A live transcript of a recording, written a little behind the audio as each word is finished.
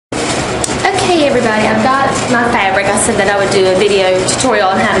everybody, I've got my fabric. I said that I would do a video tutorial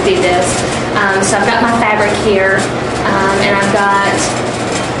on how to do this. So I've got my fabric here, and I've got,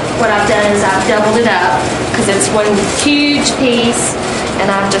 what I've done is I've doubled it up because it's one huge piece, and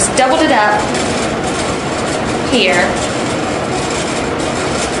I've just doubled it up here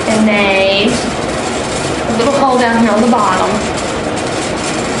and made a little hole down here on the bottom,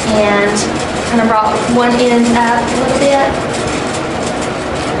 and kind of brought one end up a little bit.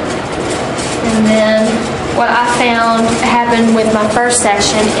 And then what I found happened with my first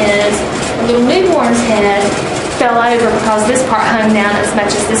section is a little newborn's head fell over because this part hung down as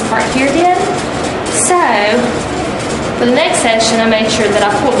much as this part here did. So for the next section, I made sure that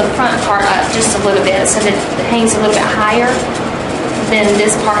I pulled the front part up just a little bit so that it hangs a little bit higher than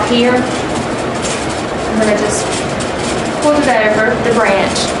this part here. And then I just pulled it over the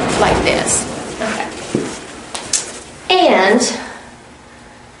branch like this. Okay. And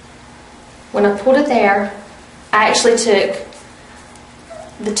when I pulled it there, I actually took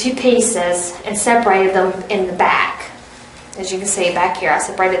the two pieces and separated them in the back. As you can see back here, I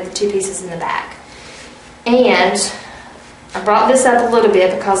separated the two pieces in the back. And I brought this up a little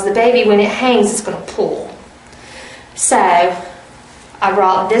bit because the baby, when it hangs, it's going to pull. So I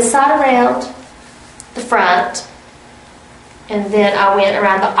brought this side around the front, and then I went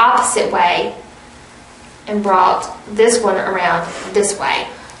around the opposite way and brought this one around this way.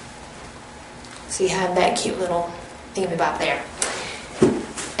 So you have that cute little thingamabob there.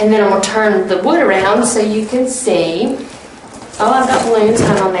 And then I'm going to turn the wood around so you can see. Oh, I've got balloons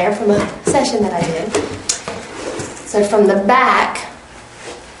hung on there from a session that I did. So from the back,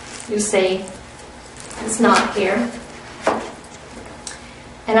 you'll see it's not here.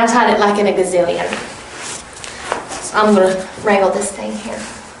 And I tied it like in a gazillion. So I'm going to wrangle this thing here.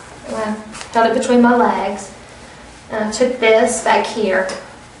 And I held it between my legs. And I took this back here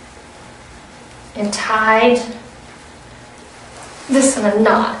and tied this in a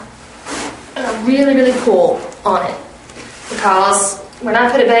knot. And I really, really pull on it because when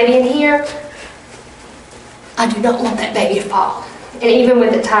I put a baby in here, I do not want that baby to fall. And even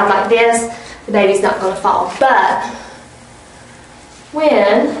with it tied like this, the baby's not going to fall. But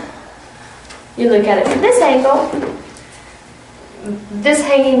when you look at it from this angle, this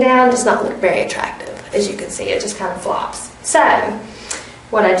hanging down does not look very attractive. As you can see, it just kind of flops. So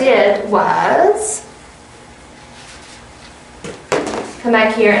what I did was come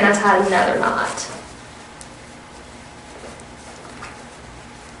back here and I tied another knot.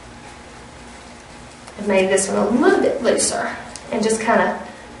 I made this one a little bit looser and just kind of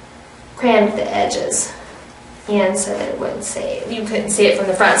crammed the edges in so that it wouldn't see it. You couldn't see it from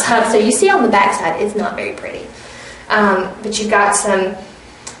the front side. So you see on the back side, it's not very pretty. But you've got some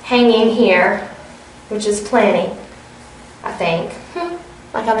hanging here, which is plenty, I think.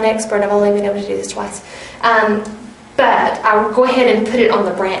 Like I'm an expert, I've only been able to do this twice. But I will go ahead and put it on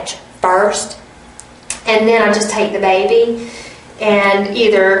the branch first, and then I just take the baby, and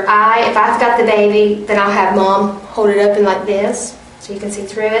either if I've got the baby, then I'll have Mom hold it up in like this, so you can see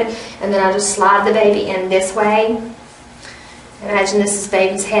through it, and then I'll just slide the baby in this way. Imagine this is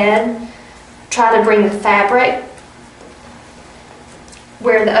baby's head. Try to bring the fabric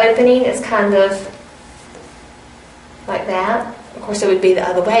where the opening is kind of like that. Of course, it would be the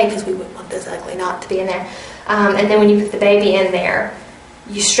other way because we wouldn't want this ugly knot to be in there. And then when you put the baby in there,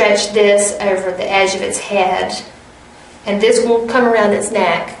 you stretch this over the edge of its head, and this will come around its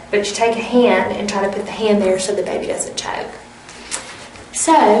neck, but you take a hand and try to put the hand there so the baby doesn't choke.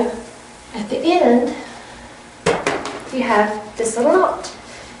 So, at the end, you have this little knot.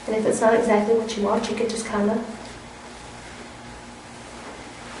 And if it's not exactly what you want, you could just kind of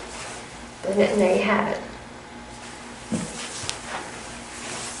put it, and there you have it.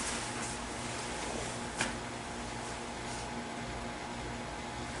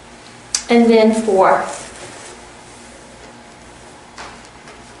 And then for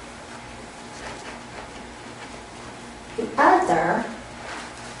the other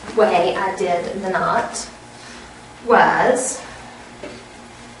way I did the knot was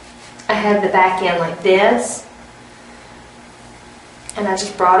I had the back end like this, and I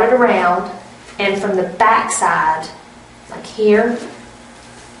just brought it around, and from the back side, like here,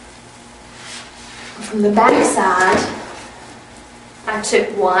 from the back side, I took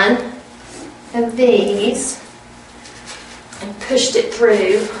one of these and pushed it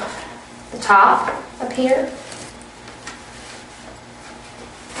through the top up here,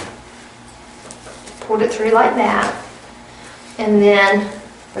 pulled it through like that, and then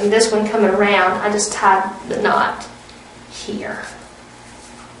from this one coming around, I just tied the knot here.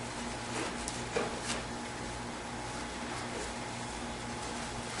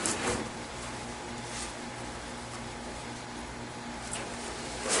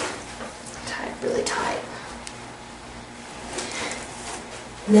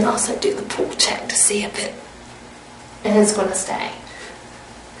 And then also do the pull check to see if it's going to stay.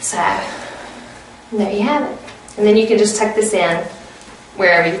 So, there you have it. And then you can just tuck this in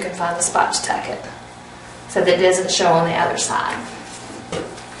wherever you can find the spot to tuck it, so that it doesn't show on the other side.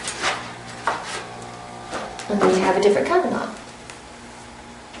 And then you have a different kind of knot.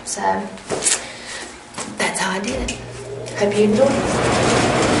 So, that's how I did it. Hope you enjoyed it.